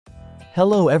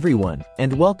Hello everyone,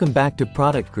 and welcome back to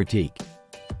Product Critique,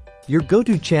 your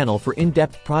go-to channel for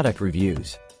in-depth product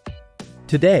reviews.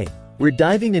 Today, we're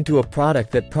diving into a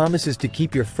product that promises to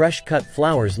keep your fresh-cut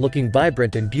flowers looking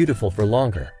vibrant and beautiful for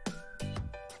longer.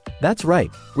 That's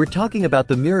right, we're talking about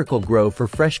the Miracle-Gro for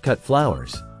fresh-cut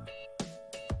flowers.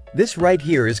 This right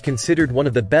here is considered one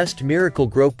of the best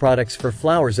Miracle-Gro products for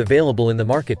flowers available in the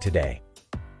market today.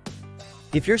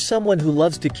 If you're someone who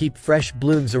loves to keep fresh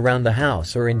blooms around the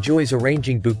house or enjoys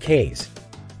arranging bouquets,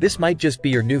 this might just be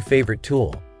your new favorite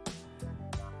tool.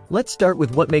 Let's start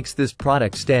with what makes this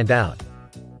product stand out.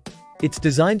 It's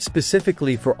designed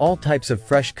specifically for all types of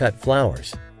fresh-cut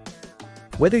flowers.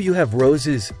 Whether you have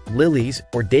roses, lilies,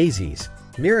 or daisies,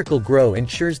 Miracle-Gro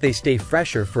ensures they stay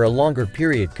fresher for a longer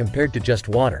period compared to just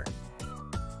water.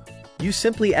 You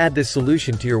simply add this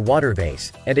solution to your water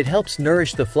vase, and it helps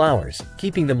nourish the flowers,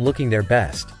 keeping them looking their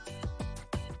best.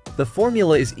 The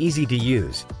formula is easy to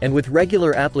use, and with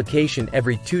regular application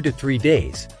every 2 to 3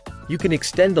 days, you can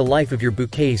extend the life of your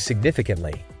bouquets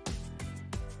significantly.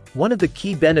 One of the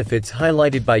key benefits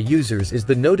highlighted by users is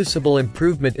the noticeable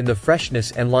improvement in the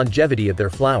freshness and longevity of their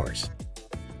flowers.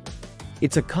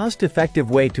 It's a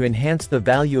cost-effective way to enhance the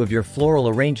value of your floral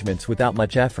arrangements without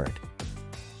much effort.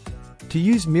 To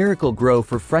use Miracle-Gro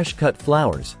for fresh-cut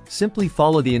flowers, simply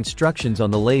follow the instructions on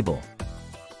the label.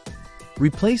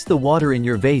 Replace the water in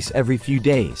your vase every few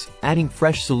days, adding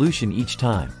fresh solution each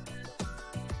time.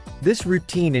 This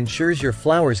routine ensures your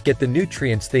flowers get the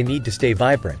nutrients they need to stay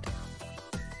vibrant.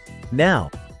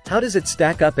 Now, how does it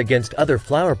stack up against other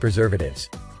flower preservatives?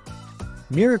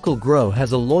 Miracle-Gro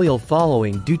has a loyal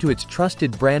following due to its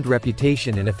trusted brand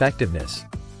reputation and effectiveness.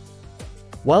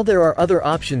 While there are other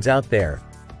options out there,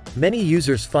 many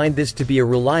users find this to be a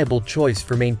reliable choice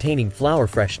for maintaining flower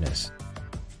freshness.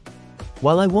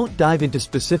 While I won't dive into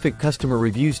specific customer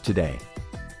reviews today,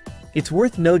 it's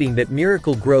worth noting that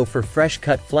Miracle-Gro for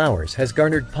fresh-cut flowers has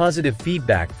garnered positive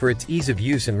feedback for its ease of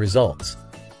use and results.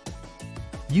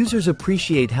 Users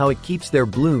appreciate how it keeps their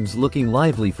blooms looking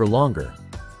lively for longer.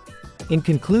 In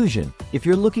conclusion, if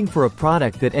you're looking for a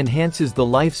product that enhances the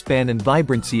lifespan and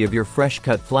vibrancy of your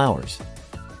fresh-cut flowers,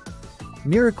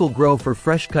 Miracle-Gro for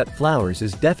fresh-cut flowers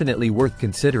is definitely worth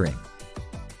considering.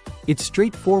 Its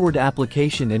straightforward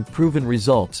application and proven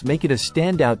results make it a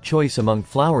standout choice among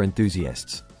flower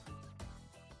enthusiasts.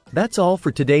 That's all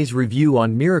for today's review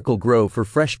on Miracle-Gro for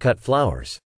fresh-cut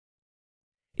flowers.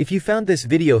 If you found this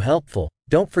video helpful,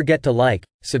 don't forget to like,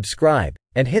 subscribe,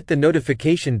 and hit the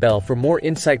notification bell for more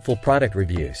insightful product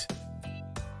reviews.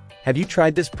 Have you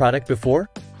tried this product before?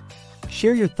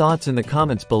 Share your thoughts in the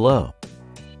comments below.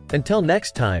 Until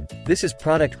next time, this is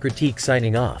Product Critique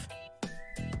signing off.